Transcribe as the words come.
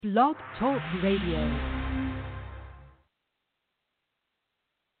Blog Talk Radio.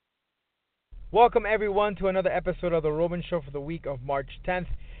 Welcome everyone to another episode of The Roman Show for the week of March 10th.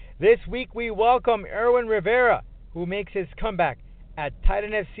 This week we welcome Irwin Rivera, who makes his comeback at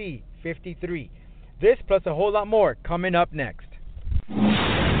Titan FC 53. This plus a whole lot more coming up next.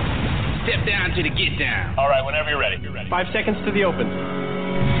 Step down to the get down. All right, whenever you're ready. 5 seconds to the open.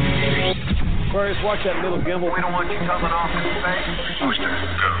 Aquarius, watch that little gimbal. We don't want you coming off in space. Booster,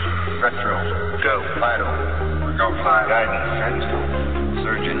 go. Retro, go. Vital, go. Flight. Guidance,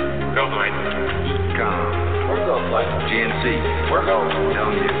 surgeon, go. Flight. Ecom, we're go. Flight. GNC, we're go.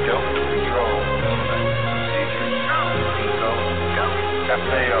 Down you, go. Control, procedure, go. Eco, go.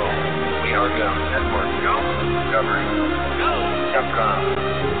 FAO, we are go. Network, go. Discovery, go. Capcom,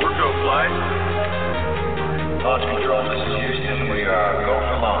 we're go. Flight. Launch control, this is Houston. We are go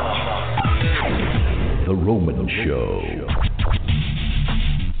for launch. The Roman Show.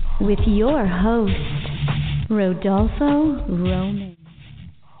 With your host, Rodolfo Roman.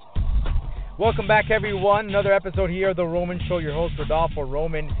 Welcome back, everyone. Another episode here of The Roman Show. Your host, Rodolfo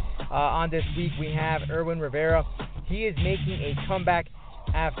Roman. On this week, we have Irwin Rivera. He is making a comeback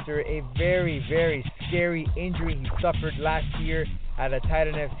after a very, very scary injury he suffered last year at a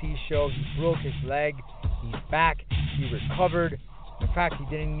Titan FC show. He broke his leg. He's back. He recovered. In fact, he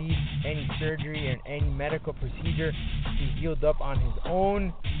didn't need any surgery or any medical procedure. He healed up on his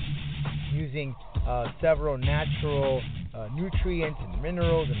own using several natural nutrients and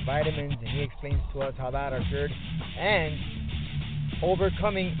minerals and vitamins, and he explains to us how that occurred, and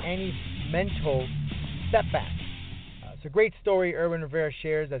overcoming any mental setback. It's a great story Irwin Rivera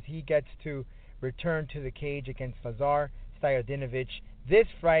shares as he gets to return to the cage against Lazar Stojadinovic this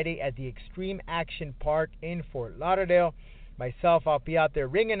Friday at the Extreme Action Park in Fort Lauderdale. Myself, I'll be out there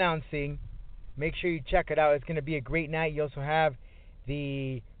ring announcing. Make sure you check it out. It's going to be a great night. You also have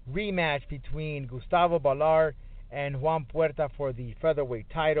the rematch between Gustavo Ballar and Juan Puerta for the featherweight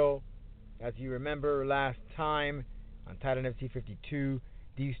title. As you remember, last time on Titan FC 52,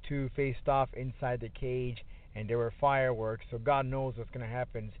 these two faced off inside the cage, and there were fireworks. So God knows what's going to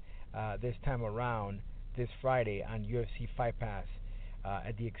happen this time around, this Friday on UFC Fight Pass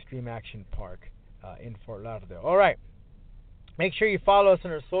at the Extreme Action Park in Fort Lauderdale. All right. Make sure you follow us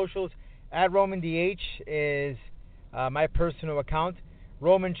on our socials. At RomanDH is my personal account.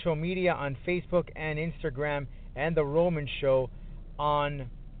 Roman Show Media on Facebook and Instagram. And The Roman Show on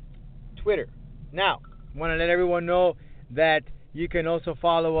Twitter. Now, I want to let everyone know that you can also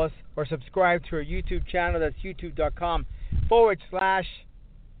follow us or subscribe to our YouTube channel. That's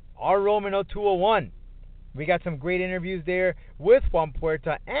youtube.com/RRoman0201. We got some great interviews there with Juan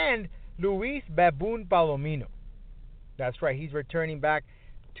Puerta and Luis Baboon Palomino. That's right, he's returning back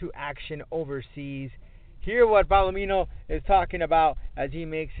to action overseas. Hear what Palomino is talking about as he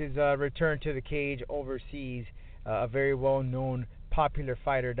makes his return to the cage overseas. A very well-known, popular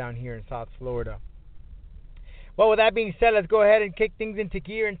fighter down here in South Florida. Well, with that being said, let's go ahead and kick things into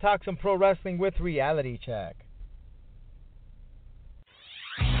gear and talk some pro wrestling with Reality Check.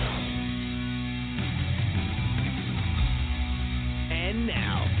 And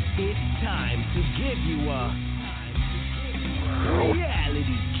now, it's time to give you a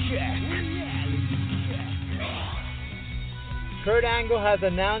reality check. Kurt Angle has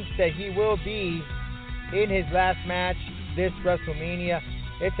announced that he will be in his last match this WrestleMania.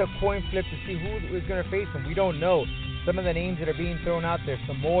 It's a coin flip to see who is going to face him. We don't know. Some of the names that are being thrown out there: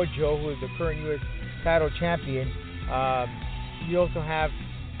 Samoa Joe, who is the current U.S. title champion. You also have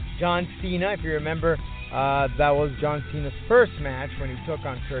John Cena. If you remember, that was John Cena's first match when he took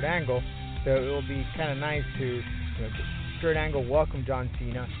on Kurt Angle. So it will be kind of nice to Kurt Angle welcome John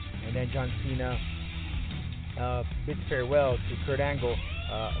Cena, and then John Cena bids farewell to Kurt Angle,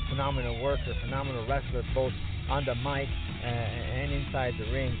 a phenomenal worker, phenomenal wrestler, both on the mic and inside the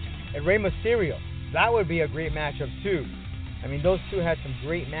ring. And Rey Mysterio, that would be a great matchup too. I mean, those two had some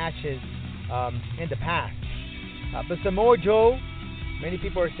great matches in the past. But Samoa Joe, many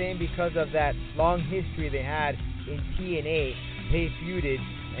people are saying because of that long history they had in TNA, they feuded,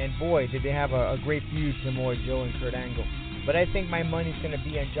 and boy, did they have a great feud, Samoa Joe and Kurt Angle. But I think my money's going to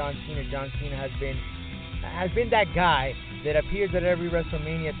be on John Cena. John Cena has been that guy that appears at every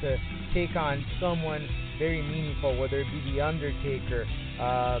WrestleMania to take on someone very meaningful, whether it be The Undertaker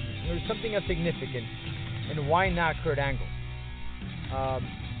or something of significance. And why not Kurt Angle?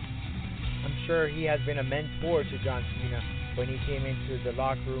 I'm sure he has been a mentor to John Cena when he came into the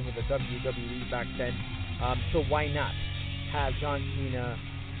locker room of the WWE back then. So why not have John Cena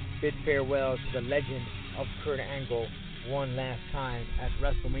bid farewell to the legend of Kurt Angle one last time at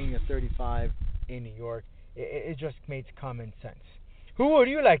WrestleMania 35 in New York? It just makes common sense. Who would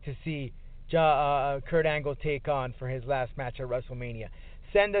you like to see Kurt Angle take on for his last match at WrestleMania?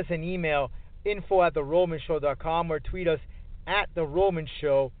 Send us an email, info@theromanshow.com, or tweet us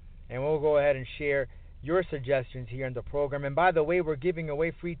 @theromanshow, and we'll go ahead and share your suggestions here in the program. And by the way, we're giving away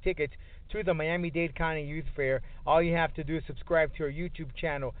free tickets to the Miami-Dade County Youth Fair. All you have to do is subscribe to our YouTube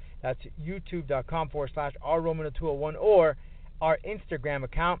channel. That's youtube.com/rroman201, or our Instagram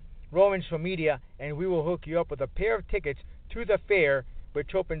account, Roman Show Media, and we will hook you up with a pair of tickets to the fair,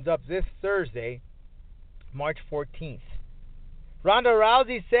 which opens up this Thursday, March 14th. Ronda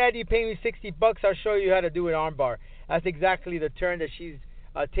Rousey said, "You pay me $60, I'll show you how to do an armbar." That's exactly the turn that she's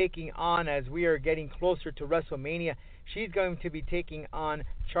taking on as we are getting closer to WrestleMania. She's going to be taking on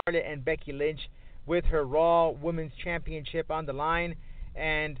Charlotte and Becky Lynch with her Raw Women's Championship on the line.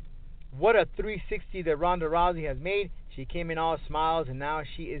 And what a 360 that Ronda Rousey has made. She came in all smiles, and now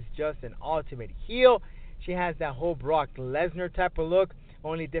she is just an ultimate heel. She has that whole Brock Lesnar type of look.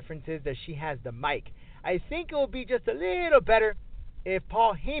 Only difference is that she has the mic. I think it will be just a little better if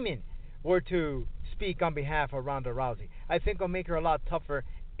Paul Heyman were to speak on behalf of Ronda Rousey. I think it'll make her a lot tougher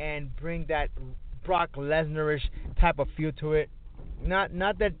and bring that Brock Lesnar-ish type of feel to it.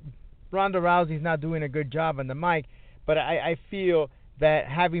 Not that Ronda Rousey's not doing a good job on the mic, but I feel that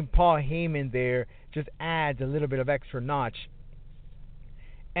having Paul Heyman there just adds a little bit of extra notch.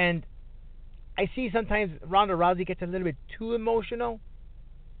 And I see sometimes Ronda Rousey gets a little bit too emotional.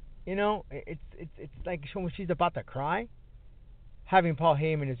 You know, it's like when she's about to cry. Having Paul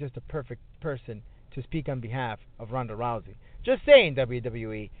Heyman is just a perfect person to speak on behalf of Ronda Rousey. Just saying,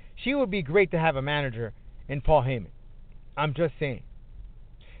 WWE. She would be great to have a manager in Paul Heyman. I'm just saying.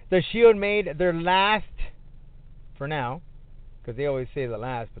 The Shield made their last, for now, because they always say the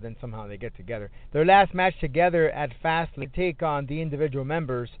last, but then somehow they get together. Their last match together at Fastlane to take on the individual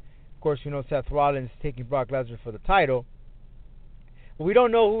members. Of course, you know Seth Rollins taking Brock Lesnar for the title. But we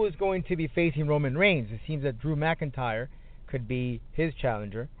don't know who is going to be facing Roman Reigns. It seems that Drew McIntyre could be his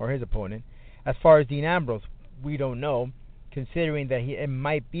challenger or his opponent. As far as Dean Ambrose, we don't know, considering that it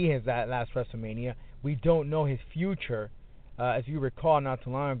might be his last WrestleMania. We don't know his future. As you recall, not too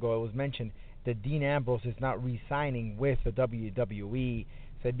long ago, it was mentioned that Dean Ambrose is not re-signing with the WWE.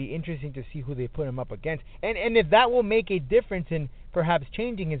 So it'd be interesting to see who they put him up against. And if that will make a difference in perhaps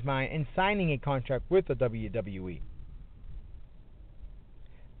changing his mind and signing a contract with the WWE.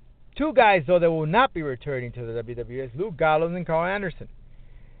 Two guys, though, that will not be returning to the WWE is Luke Gallows and Carl Anderson.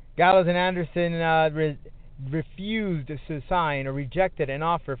 Gallows and Anderson refused to sign or rejected an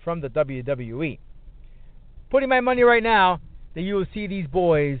offer from the WWE. Putting my money right now that you will see these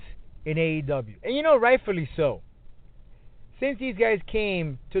boys in AEW. And you know, rightfully so. Since these guys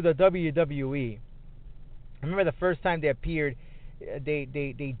came to the WWE, I remember the first time they appeared,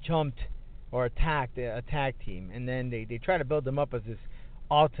 they jumped or attacked a tag team. And then they tried to build them up as this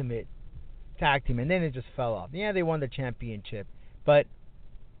ultimate tag team. And then it just fell off. Yeah, they won the championship. But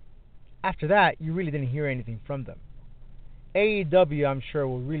after that, you really didn't hear anything from them. AEW, I'm sure,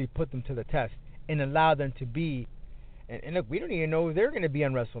 will really put them to the test and allow them to be. And look, we don't even know if they're going to be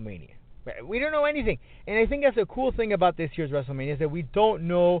on WrestleMania. We don't know anything. And I think that's the cool thing about this year's WrestleMania is that we don't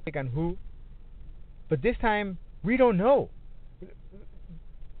know on who. But this time, we don't know.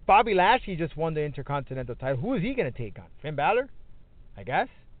 Bobby Lashley just won the Intercontinental title. Who is he going to take on? Finn Balor? I guess.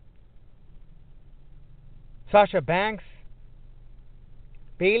 Sasha Banks?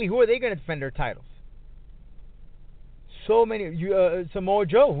 Bayley? Who are they going to defend their titles? So many. Samoa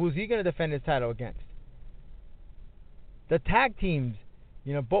Joe. Who's he going to defend his title against? The tag teams,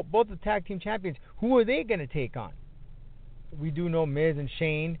 you know, both the tag team champions, who are they going to take on? We do know Miz and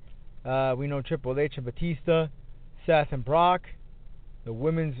Shane. We know Triple H and Batista, Seth and Brock, the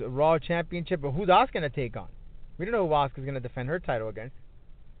Women's Raw Championship. But who's Asuka going to take on? We don't know who Asuka's going to defend her title against.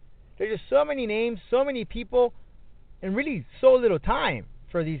 There's just so many names, so many people, and really so little time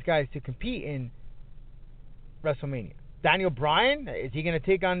for these guys to compete in WrestleMania. Daniel Bryan, is he going to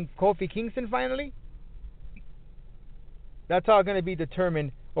take on Kofi Kingston finally? That's all going to be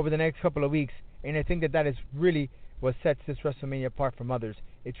determined over the next couple of weeks, and I think that is really what sets this WrestleMania apart from others.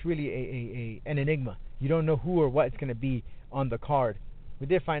 It's really an enigma. You don't know who or what is going to be on the card. We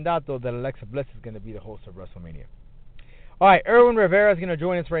did find out, though, that Alexa Bliss is going to be the host of WrestleMania. All right, Irwin Rivera is going to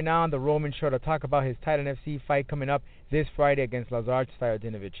join us right now on the Roman Show to talk about his Titan FC fight coming up this Friday against Lazar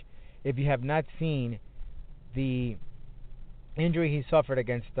Stojadinovic. If you have not seen the injury he suffered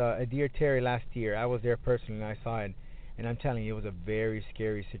against Adir Terry last year, I was there personally and I saw it. And I'm telling you, it was a very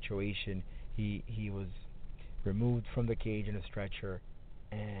scary situation. He was removed from the cage in a stretcher,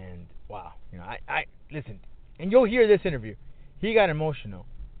 and wow, you know, I listen, and you'll hear this interview. He got emotional,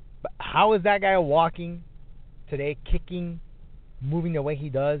 but how is that guy walking today, kicking, moving the way he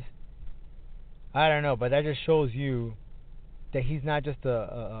does, I don't know, but that just shows you that he's not just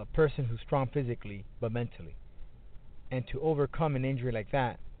a person who's strong physically, but mentally. And to overcome an injury like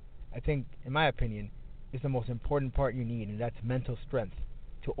that, I think, in my opinion, is the most important part you need, and that's mental strength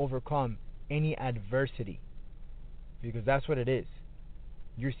to overcome any adversity. Because that's what it is.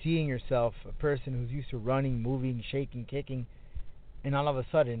 You're seeing yourself, a person who's used to running, moving, shaking, kicking, and all of a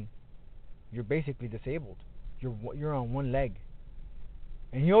sudden, you're basically disabled. You're on one leg.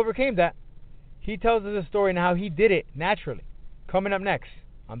 And he overcame that. He tells us a story on how he did it naturally. Coming up next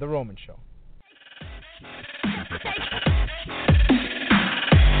on The Roman Show.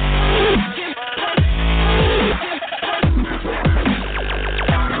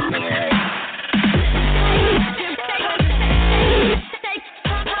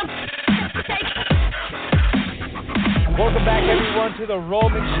 Welcome back, everyone, to The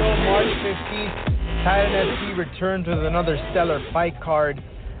Roman Show. March 15th, Titan FC returned with another stellar fight card,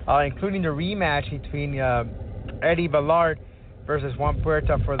 including the rematch between Eddie Ballard versus Juan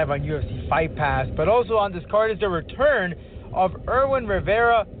Puerta for live on UFC Fight Pass. But also on this card is the return of Irwin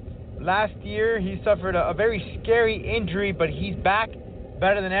Rivera. Last year, he suffered a very scary injury, but he's back,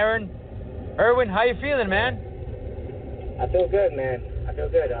 better than Aaron. Irwin, how you feeling, man? I feel good, man. I feel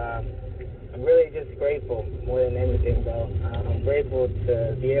good. I'm really just grateful more than anything, though. I'm grateful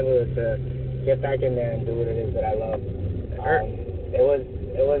to be able to get back in there and do what it is that I love. It was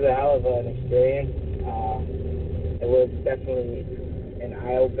a hell of an experience. It was definitely an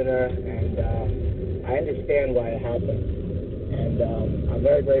eye-opener, and I understand why it happened. And I'm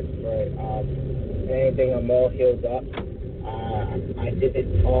very grateful for it. If anything, I'm all healed up. I did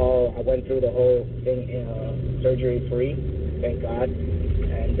it all. I went through the whole thing surgery-free, thank God.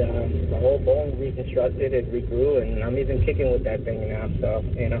 And the whole bone reconstructed, it regrew, and I'm even kicking with that thing now. So,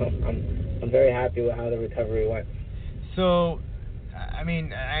 I'm very happy with how the recovery went. So, I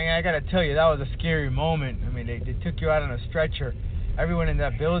mean, I got to tell you, that was a scary moment. I mean, they took you out on a stretcher. Everyone in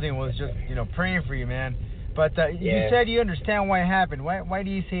that building was just, praying for you, man. But you said you understand why it happened. Why do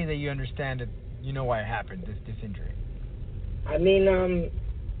you say that you understand it, why it happened, this injury? I mean,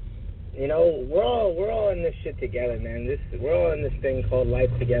 we're all in this shit together, man. We're all in this thing called life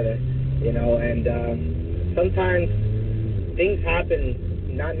together, and sometimes things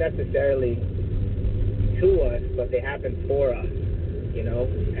happen not necessarily to us, but they happen for us,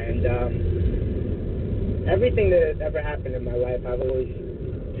 and everything that has ever happened in my life, I've always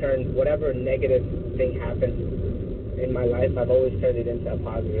turned whatever negative thing happened in my life, I've always turned it into a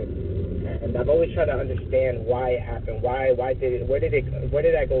positive. And I've always tried to understand why it happened. Why did it? Where did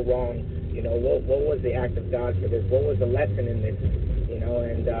I go wrong? What was the act of God for this? What was the lesson in this? And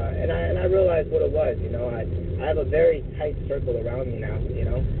I realized what it was. I have a very tight circle around me now.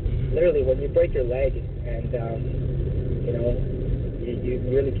 Literally, when you break your leg and you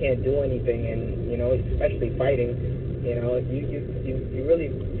really can't do anything, and especially fighting, you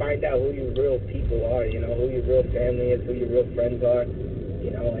really find out who your real people are. Who your real family is, who your real friends are.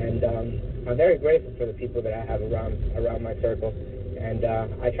 And I'm very grateful for the people that I have around my circle, and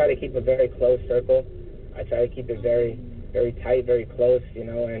I try to keep a very close circle. I try to keep it very, very tight, very close,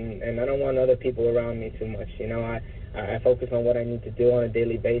 and I don't want other people around me too much. I focus on what I need to do on a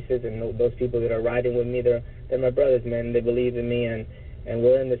daily basis, and those people that are riding with me, they're my brothers, man. They believe in me, and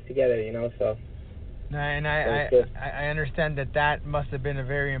we're in this together, so. And I understand that must have been a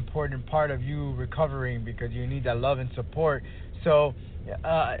very important part of you recovering, because you need that love and support. So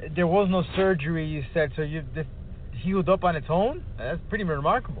there was no surgery, you said, so you just healed up on its own? That's pretty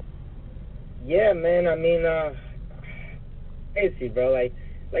remarkable. Yeah, man. I mean, crazy, bro.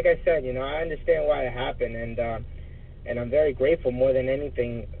 Like I said, I understand why it happened, and I'm very grateful more than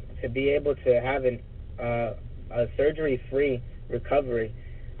anything to be able to have a surgery-free recovery.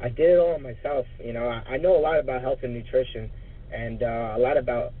 I did it all myself. I know a lot about health and nutrition, and a lot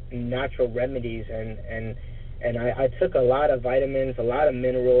about natural remedies, and I took a lot of vitamins, a lot of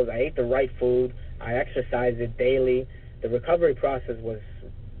minerals. I ate the right food. I exercised it daily. The recovery process was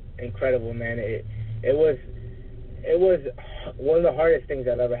incredible, man. It was one of the hardest things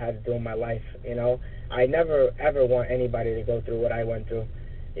I've ever had to do in my life. I never ever want anybody to go through what I went through.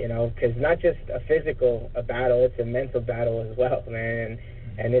 Because not just a physical battle, it's a mental battle as well, man.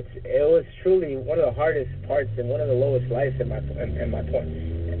 And it was truly one of the hardest parts and one of the lowest lights in my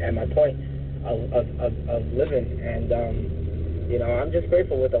point of living. And I'm just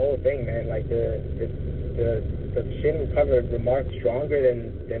grateful with the whole thing, man. Like the shin recovered remarked stronger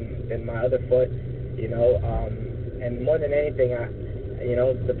than my other foot. And more than anything,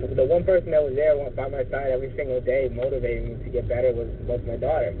 the one person that was there by my side every single day motivating me to get better was my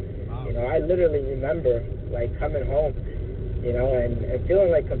daughter. Wow. I literally remember coming home and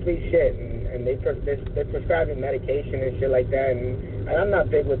feeling like complete shit, and they prescribe me medication and shit like that, and I'm not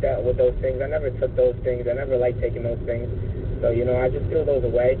big with those things. I never took those things. I never liked taking those things. So, I just threw those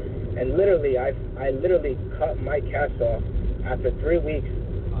away. And literally, I literally cut my cast off after 3 weeks.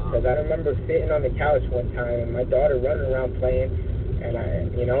 Because I remember sitting on the couch one time and my daughter running around playing. And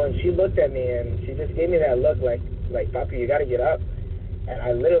and she looked at me and she just gave me that look like, Papi, you got to get up. And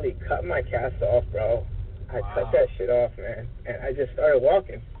I literally cut my cast off, bro. I cut that shit off, man. And I just started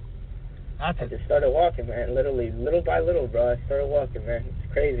walking. I just started walking, man. Literally, little by little, bro. I started walking, man.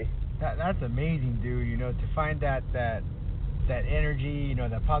 It's crazy. That's amazing, dude. To find that energy,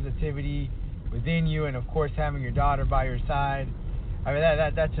 that positivity within you, and of course having your daughter by your side. I mean,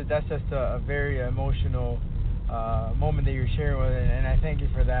 that's just a very emotional moment that you're sharing with, and I thank you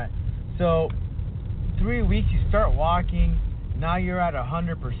for that. So, 3 weeks, you start walking. Now you're at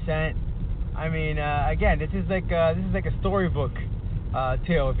 100%. I mean, again, this is like a storybook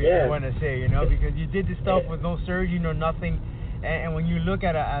tale, if you want to say, because you did this stuff with no surgery, nothing, and when you look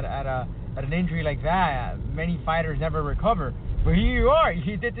at an injury like that, many fighters never recover. But here you are,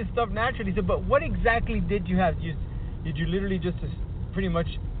 you did this stuff naturally. So, but what exactly did you have? Did you literally just pretty much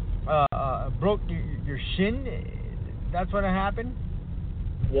broke your shin? That's what happened?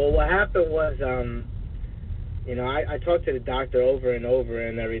 Well, what happened was, I talked to the doctor over and over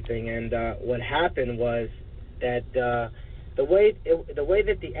and everything, and what happened was that the way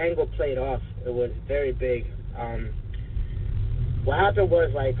that the angle played off, it was very big. What happened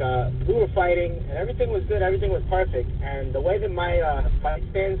was, we were fighting, and everything was good, everything was perfect, and the way that my fight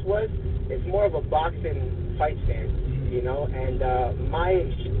stance was, it's more of a boxing fight stance, and my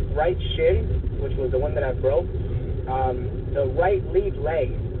right shin, which was the one that I broke, the right lead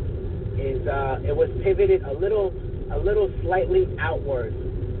leg is, it was pivoted a little slightly outward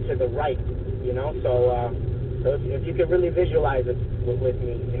to the right, so if you could really visualize it with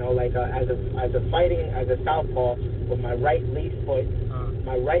me, as a southpaw, with my right lead foot,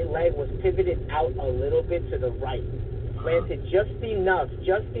 my right leg was pivoted out a little bit to the right, planted just enough,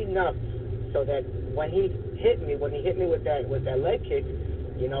 so that when he hit me with that leg kick,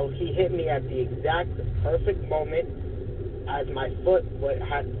 he hit me at the exact perfect moment as my foot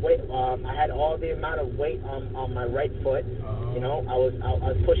had weight. I had all the amount of weight on my right foot. I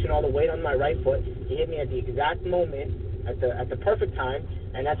was pushing all the weight on my right foot. He hit me at the exact moment, at the perfect time,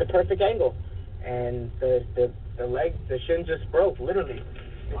 and at the perfect angle. And the shin just broke, literally.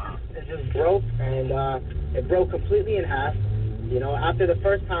 It just broke, and it broke completely in half. After the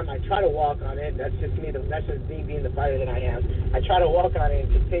first time I try to walk on it, that's just me being the fighter that I am. I try to walk on it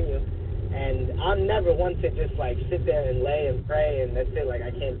and continue, and I'm never one to just sit there and lay and pray and that's it,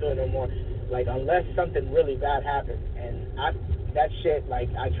 I can't do it no more. Unless something really bad happens, and that shit,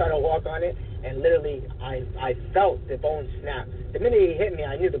 I try to walk on it, and literally I felt the bone snap. The minute he hit me,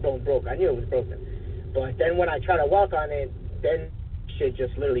 I knew the bone broke. I knew it was broken. But then when I try to walk on it, then shit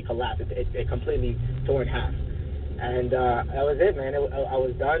just literally collapsed. It completely tore in half. And that was it, man. I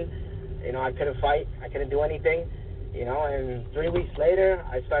was done. I couldn't fight. I couldn't do anything. And 3 weeks later,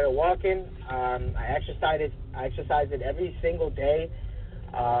 I started walking. I exercised it every single day.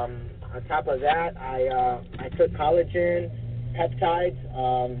 On top of that, I took collagen, peptides.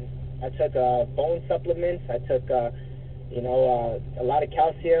 I took bone supplements. I took, a lot of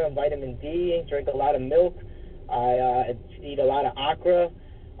calcium, vitamin D. Drink a lot of milk. I eat a lot of okra.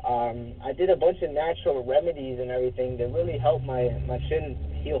 I did a bunch of natural remedies and everything that really helped my shin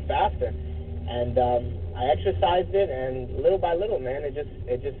heal faster. And I exercised it, and little by little, man, I'm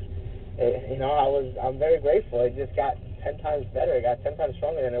very grateful. It just got 10 times better. It got 10 times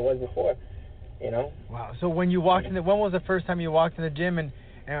stronger than it was before. Wow. So when you walked when was the first time you walked in the gym and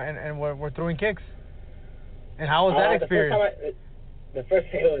were throwing kicks? And how was that experience? The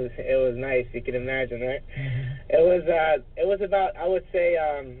first day it was nice. You can imagine, right? Mm-hmm. It was about, I would say,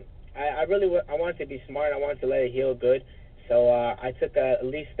 I wanted to be smart. I wanted to let it heal good. So I took at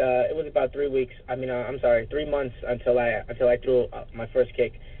least it was about 3 weeks. 3 months until I threw my first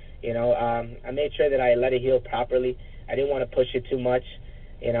kick. I made sure that I let it heal properly. I didn't want to push it too much.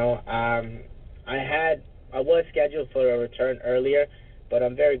 I was scheduled for a return earlier, but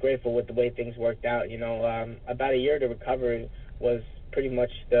I'm very grateful with the way things worked out. About a year to recovery was pretty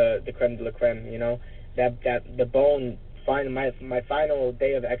much the creme de la creme. That the bone. My final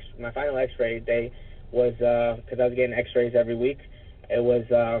day of my final X-ray day was because I was getting X-rays every week. It was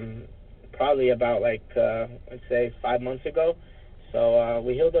probably about let's say 5 months ago. So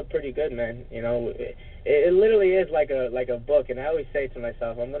we healed up pretty good, man. It literally is like a book, and I always say to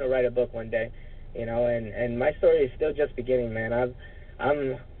myself, I'm gonna write a book one day. And my story is still just beginning, man. I've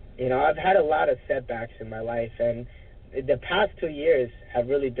had a lot of setbacks in my life, and the past 2 years have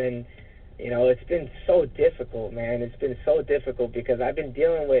really been, it's been so difficult, man. It's been so difficult because I've been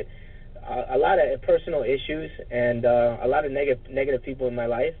dealing with a lot of personal issues and a lot of negative people in my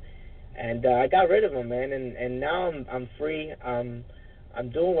life, and I got rid of them, man. And now I'm free. I'm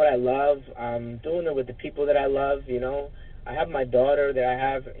doing what I love. I'm doing it with the people that I love. I have my daughter that I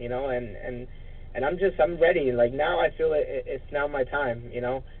have. And I'm ready. Like now, I feel it's now my time.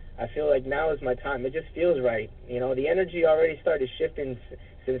 I feel like now is my time. It just feels right. The energy already started shifting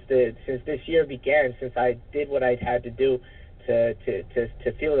since this year began. Since I did what I had to do to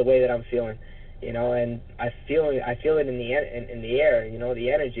feel the way that I'm feeling. And I feel it in the air.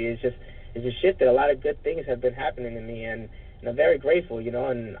 The energy is just shifted. A lot of good things have been happening to me, and I'm very grateful.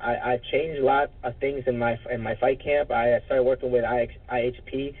 And I changed a lot of things in my fight camp. I started working with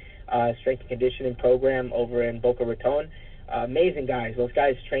IHP. Strength and conditioning program over in Boca Raton. Amazing guys. Those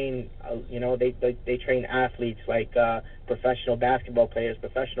guys train, they train athletes like professional basketball players,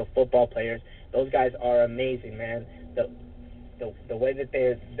 professional football players. Those guys are amazing, man. The way that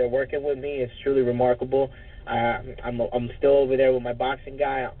they're working with me is truly remarkable. I'm still over there with my boxing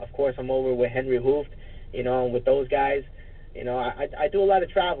guy. Of course, I'm over with Henry Hooft, and with those guys. I do a lot of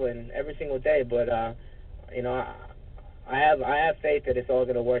traveling every single day, but I have faith that it's all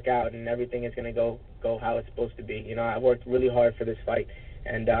going to work out and everything is going to go how it's supposed to be. I worked really hard for this fight,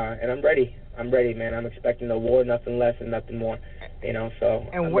 and I'm ready. I'm ready, man. I'm expecting a war, nothing less and nothing more. So.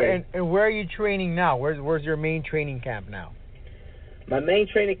 And where are you training now? Where's your main training camp now? My main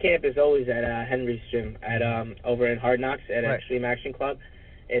training camp is always at Henry's gym at over in Hard Knocks at Extreme Action Club.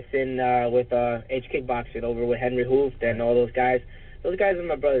 It's in with H Kickboxing over with Henry Hooft and all those guys. Those guys are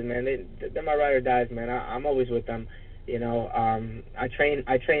my brothers, man. They're my ride or dies, man. I'm always with them. I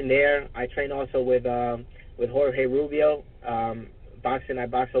train there. I train also with Jorge Rubio. Boxing, I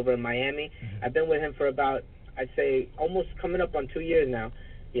box over in Miami. Mm-hmm. I've been with him for about, I'd say, almost coming up on 2 years now.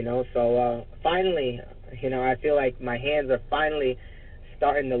 So finally, I feel like my hands are finally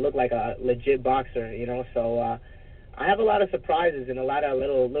starting to look like a legit boxer. So I have a lot of surprises and a lot of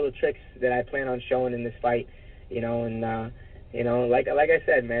little tricks that I plan on showing in this fight. And like I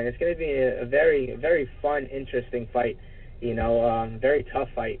said, man, it's going to be a very, very fun, interesting fight, very tough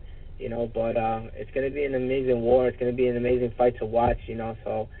fight, but it's going to be an amazing war. It's going to be an amazing fight to watch,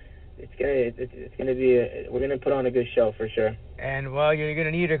 so it's going to be, we're going to put on a good show for sure. And, well, you're going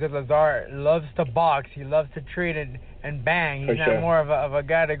to need it because Lazar loves to box. He loves to trade and bang. He's not more of a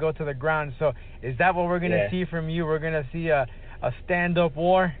guy to go to the ground. So is that what we're going to see from you? We're going to see a stand-up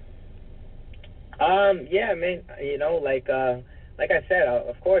war? Yeah, man. Like I said,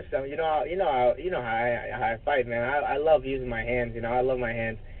 of course, you know how I fight, man. I love using my hands. I love my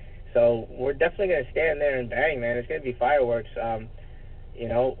hands. So we're definitely gonna stand there and bang, man. It's gonna be fireworks.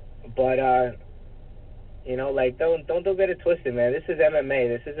 But don't get it twisted, man. This is MMA.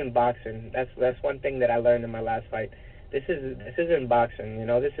 This isn't boxing. That's one thing that I learned in my last fight. This isn't boxing.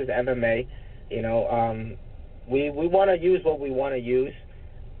 This is MMA. We want to use what we want to use.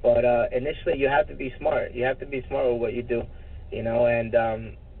 But initially, you have to be smart. You have to be smart with what you do, and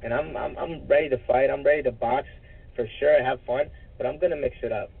I'm ready to fight. I'm ready to box for sure. Have fun, but I'm gonna mix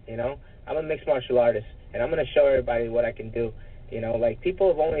it up. I'm a mixed martial artist, and I'm gonna show everybody what I can do. Like people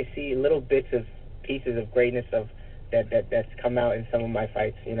have only seen little bits of pieces of greatness of that's come out in some of my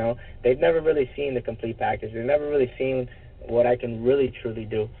fights. They've never really seen the complete package. They've never really seen what I can really truly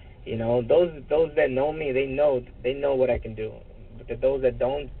do. Those that know me, they know what I can do. But those that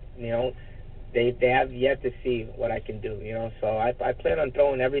don't, they have yet to see what I can do, So I plan on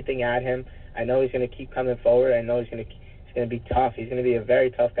throwing everything at him. I know he's going to keep coming forward. I know he's going to be tough. He's going to be a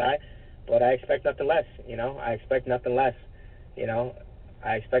very tough guy. But I expect nothing less, I expect nothing less,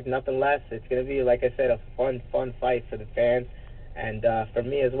 I expect nothing less. It's going to be, like I said, a fun fight for the fans and for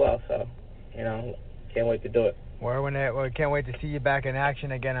me as well. So, can't wait to do it. Well, can't wait to see you back in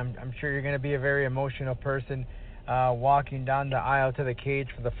action again. I'm sure you're going to be a very emotional person. Walking down the aisle to the cage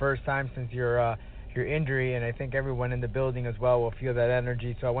for the first time since your injury, and I think everyone in the building as well will feel that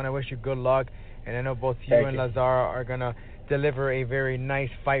energy. So I want to wish you good luck, and I know both you and Lazar are going to deliver a very nice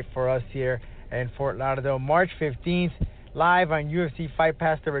fight for us here in Fort Lauderdale. March 15th, live on UFC Fight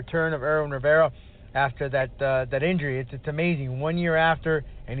Pass, the return of Irwin Rivera after that injury. It's amazing. 1 year after,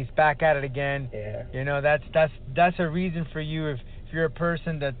 and he's back at it again. Yeah. That's a reason for you if you're a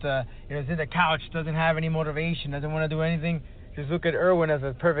person that is in the couch, doesn't have any motivation, doesn't want to do anything, just look at Irwin as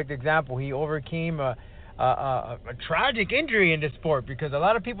a perfect example. He overcame a tragic injury in this sport because a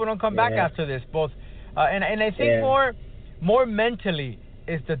lot of people don't come back after this. And I think more mentally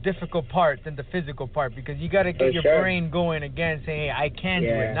is the difficult part than the physical part because you got to get your brain going again, saying, hey, I can do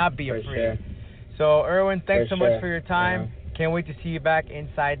it, not be afraid. Sure. So, Irwin, thanks so much sure. for your time. Can't wait to see you back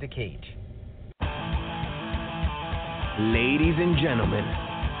inside the cage. Ladies and gentlemen,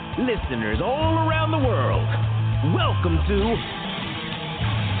 listeners all around the world, welcome to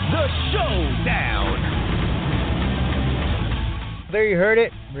The Showdown. There you heard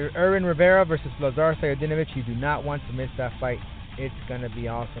it. Irwin Rivera versus Lazar Sayodinovic. You do not want to miss that fight. It's going to be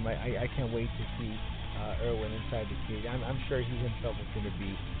awesome. I can't wait to see Irwin inside the cage. I'm sure he himself is going to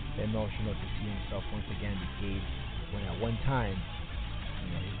be emotional to see himself once again in the cage when at one time,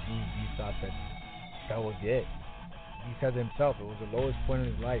 he thought that was it. He said himself it was the lowest point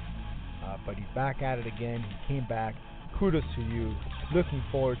in his life. But he's back at it again. He came back. Kudos to you. Looking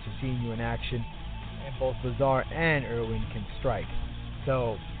forward to seeing you in action. And both Lazar and Irwin can strike.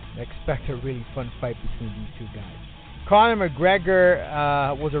 So expect a really fun fight between these two guys. Conor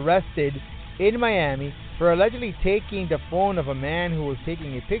McGregor was arrested in Miami for allegedly taking the phone of a man who was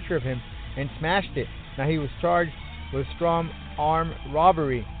taking a picture of him and smashed it. Now he was charged with strong arm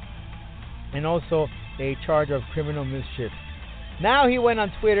robbery and also a charge of criminal mischief. Now he went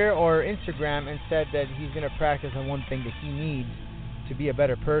on Twitter or Instagram and said that he's going to practice on one thing that he needs to be a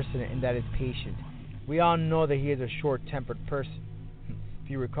better person, and that is patient. We all know that he is a short-tempered person. If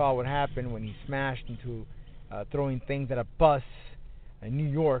you recall what happened when he smashed into throwing things at a bus in New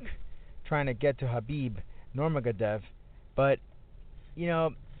York trying to get to Habib Nurmagomedov. But,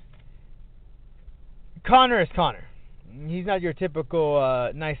 Conor is Conor. He's not your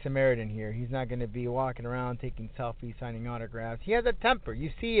typical nice Samaritan here. He's not going to be walking around taking selfies, signing autographs. He has a temper.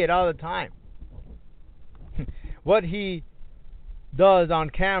 You see it all the time. What he does on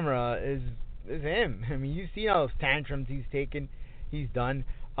camera is him. I mean, you've seen all those tantrums he's taken, he's done.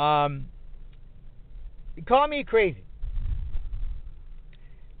 Call me crazy,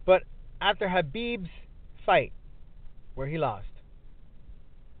 but after Habib's fight, where he lost,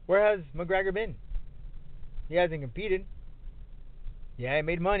 where has McGregor been? He hasn't competed. Yeah, he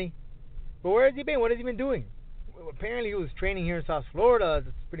made money, but where has he been? What has he been doing? Well, apparently he was training here in South Florida.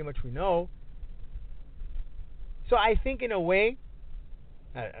 That's pretty much we know. So I think in a way,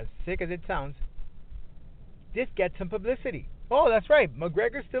 as sick as it sounds, this gets some publicity. Oh, that's right.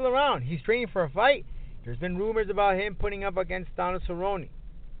 McGregor's still around. He's training for a fight. There's been rumors about him putting up against Donald Cerrone,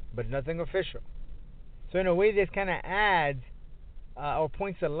 but nothing official. So in a way, this kind of adds or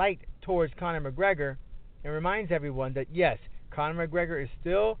points a light towards Conor McGregor and reminds everyone that, yes, Conor McGregor is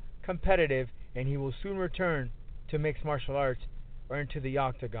still competitive and he will soon return to mixed martial arts or into the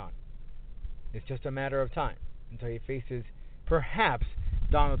octagon. It's just a matter of time until he faces perhaps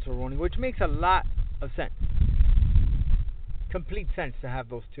Donald Cerrone, which makes a lot of sense. Complete sense to have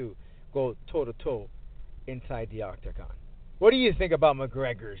those two go toe-to-toe inside the octagon. What do you think about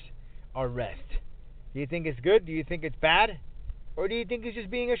McGregor's arrest? Do you think it's good? Do you think it's bad? Or do you think he's just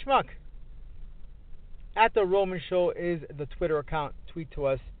being a schmuck? At The Roman Show is the Twitter account. Tweet to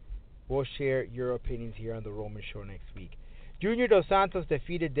us. We'll share your opinions here on The Roman Show next week. Junior Dos Santos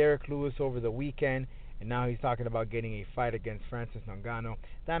defeated Derek Lewis over the weekend, and now he's talking about getting a fight against Francis Ngannou.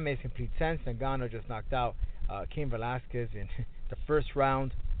 That makes complete sense. Ngannou just knocked out Cain Velasquez in the first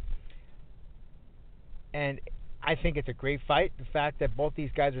round. And I think it's a great fight. The fact that both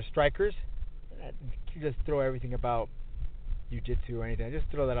these guys are strikers, you just throw everything about jiu-jitsu or anything. Just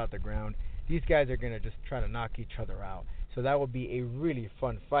throw that out the ground. These guys are going to just try to knock each other out. So that would be a really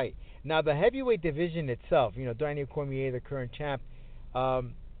fun fight. Now, the heavyweight division itself, Daniel Cormier, the current champ,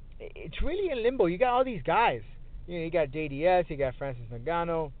 it's really in limbo. You got all these guys. You got JDS, you got Francis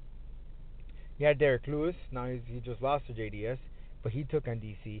Ngannou, you had Derek Lewis. Now he just lost to JDS, but he took on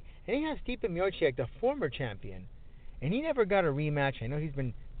DC. And he has Stipe Miocic, the former champion, and he never got a rematch. I know he's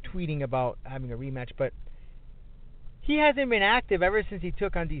been tweeting about having a rematch, but he hasn't been active ever since he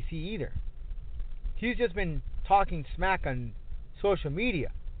took on DC either. He's just been talking smack on social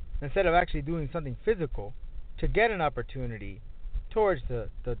media instead of actually doing something physical to get an opportunity towards the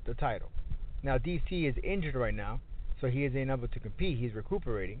title. Now, DC is injured right now, so he is unable to compete. He's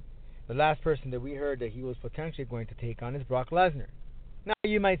recuperating. The last person that we heard that he was potentially going to take on is Brock Lesnar. Now,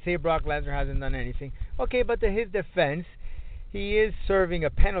 you might say Brock Lesnar hasn't done anything. Okay, but to his defense, he is serving a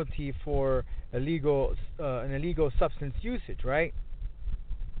penalty for an illegal substance usage, right?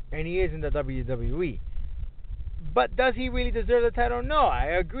 And he is in the WWE. But does he really deserve the title? No, I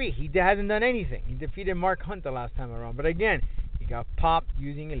agree. He hasn't done anything. He defeated Mark Hunt the last time around. But again, he got popped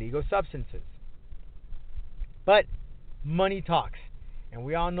using illegal substances. But money talks. And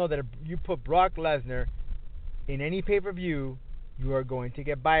we all know that if you put Brock Lesnar in any pay-per-view, you are going to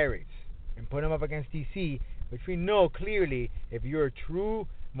get buy rates. And put him up against DC, which we know clearly, if you're a true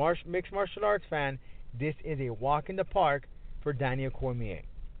mixed martial arts fan, this is a walk in the park for Daniel Cormier.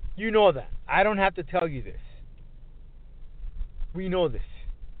 You know that. I don't have to tell you this. We know this.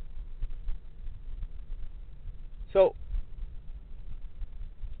 So,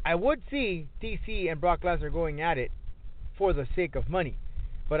 I would see DC and Brock Lesnar going at it for the sake of money.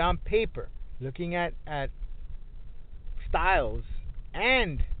 But on paper, looking at styles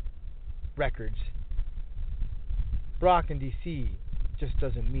and records, Brock and DC just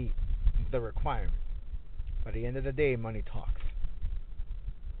doesn't meet the requirement. But at the end of the day, money talks.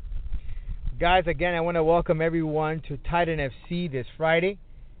 Guys, again, I want to welcome everyone to Titan FC this Friday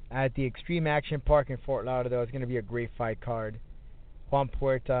at the Extreme Action Park in Fort Lauderdale. It's going to be a great fight card. Juan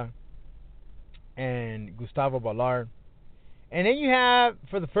Puerta and Gustavo Ballard. And then you have,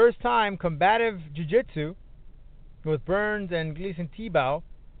 for the first time, combative jiu-jitsu with Burns and Gleason Tebow.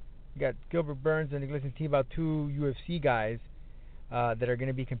 You got Gilbert Burns and Gleason Tebow, two UFC guys that are going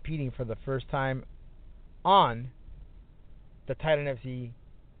to be competing for the first time on the Titan FC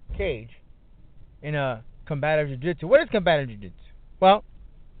cage in a combative jiu-jitsu. What is combative jiu-jitsu? Well,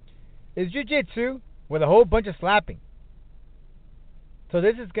 it's jiu-jitsu with a whole bunch of slapping. So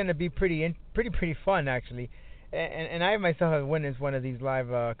this is going to be pretty fun, actually. And I myself have witnessed one of these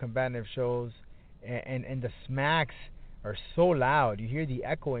live combative shows, and the smacks are so loud. You hear the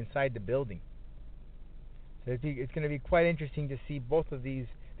echo inside the building. So it's going to be quite interesting to see both of these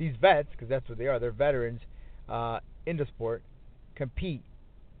vets, because that's what they are. They're veterans in the sport, compete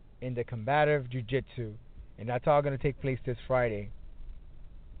in the combative jiu-jitsu. And that's all going to take place this Friday.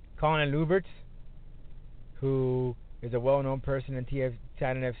 Colin Luberts, who is a well-known person in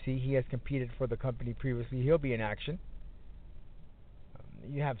Titan FC. He has competed for the company previously. He'll be in action.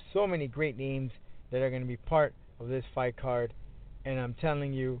 You have so many great names that are going to be part of this fight card. And I'm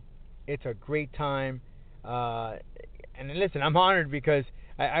telling you, it's a great time. And listen, I'm honored because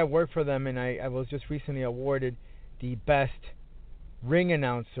I work for them, and I was just recently awarded the best ring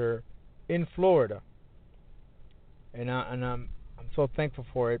announcer in Florida. And I'm so thankful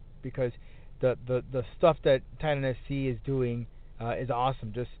for it, because the stuff that Titan FC is doing is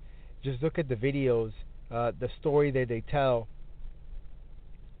awesome. Just look at the videos, the story that they tell.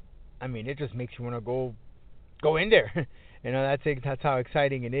 I mean, it just makes you want to go in there. You know, that's how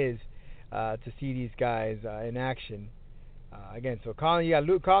exciting it is to see these guys in action. Again, so Colin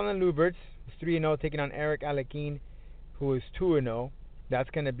Luberts is 3-0, taking on Eric Alekhine, who is 2-0. That's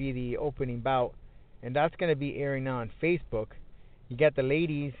going to be the opening bout, and that's going to be airing now on Facebook. You got the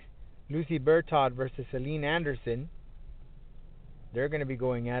ladies, Lucy Bertod versus Celine Anderson. They're going to be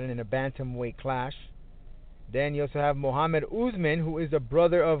going at it in a bantamweight clash. Then you also have Mohammed Usman, who is the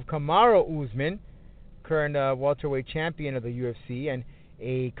brother of Kamaru Usman, current welterweight champion of the UFC, and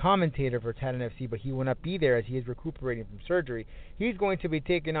a commentator for Titan FC, but he will not be there as he is recuperating from surgery. He's going to be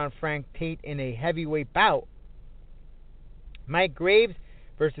taking on Frank Tate in a heavyweight bout. Mike Graves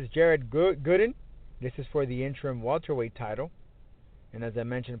versus Jared Gooden. This is for the interim welterweight title. And as I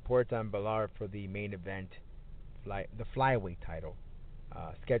mentioned, Puerta and Ballard for the main event, the flyweight title,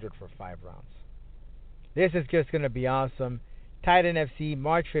 scheduled for 5 rounds. This is just going to be awesome. Titan FC,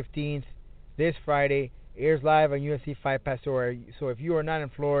 March 15th, this Friday, airs live on UFC Fight Pass. So if you are not in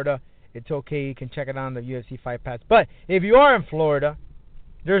Florida, it's okay. You can check it out on the UFC Fight Pass. But if you are in Florida,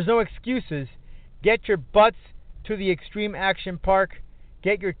 there's no excuses. Get your butts to the Extreme Action Park.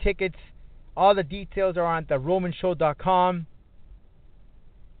 Get your tickets. All the details are on theromanshow.com.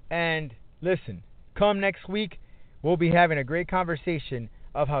 And listen, come next week, we'll be having a great conversation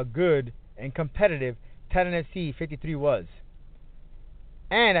of how good and competitive Titan FC 53 was.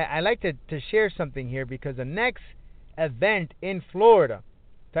 And I like to share something here, because the next event in Florida,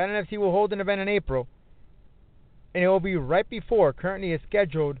 Titan FC will hold an event in April, and it will be right before, currently is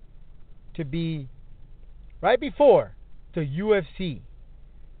scheduled to be right before the UFC.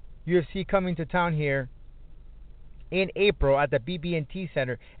 UFC coming to town here in April at the BB&T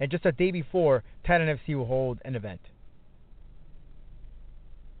Center, and just a day before, Titan FC will hold an event.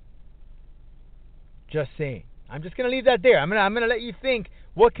 Just saying. I'm just going to leave that there. I'm going to let you think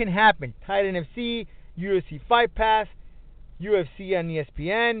what can happen. Titan FC, UFC Fight Pass, UFC on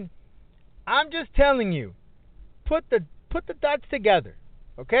ESPN. I'm just telling you, put the dots together,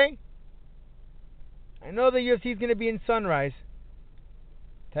 okay? I know the UFC is going to be in Sunrise.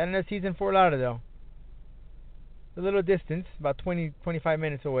 Titan FC is in Fort Lauderdale. A little distance, about 25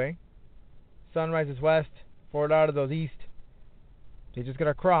 minutes away. Sunrise is west, Fort Lauderdale is east. They just got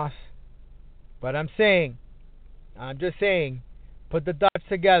to cross. But I'm just saying, put the dots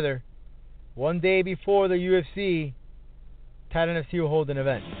together. One day before the UFC, Titan FC will hold an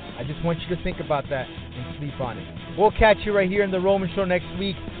event. I just want you to think about that and sleep on it. We'll catch you right here in the Roman Show next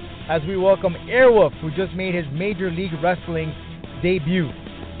week as we welcome Airwolf, who just made his Major League Wrestling debut.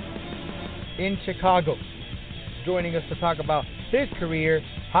 in Chicago, joining us to talk about his career,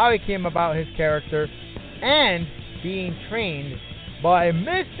 how he came about his character, and being trained by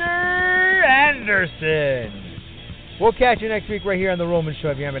Mr. Anderson. We'll catch you next week right here on The Roman Show.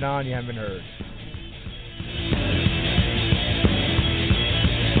 If you haven't been on, you haven't been heard.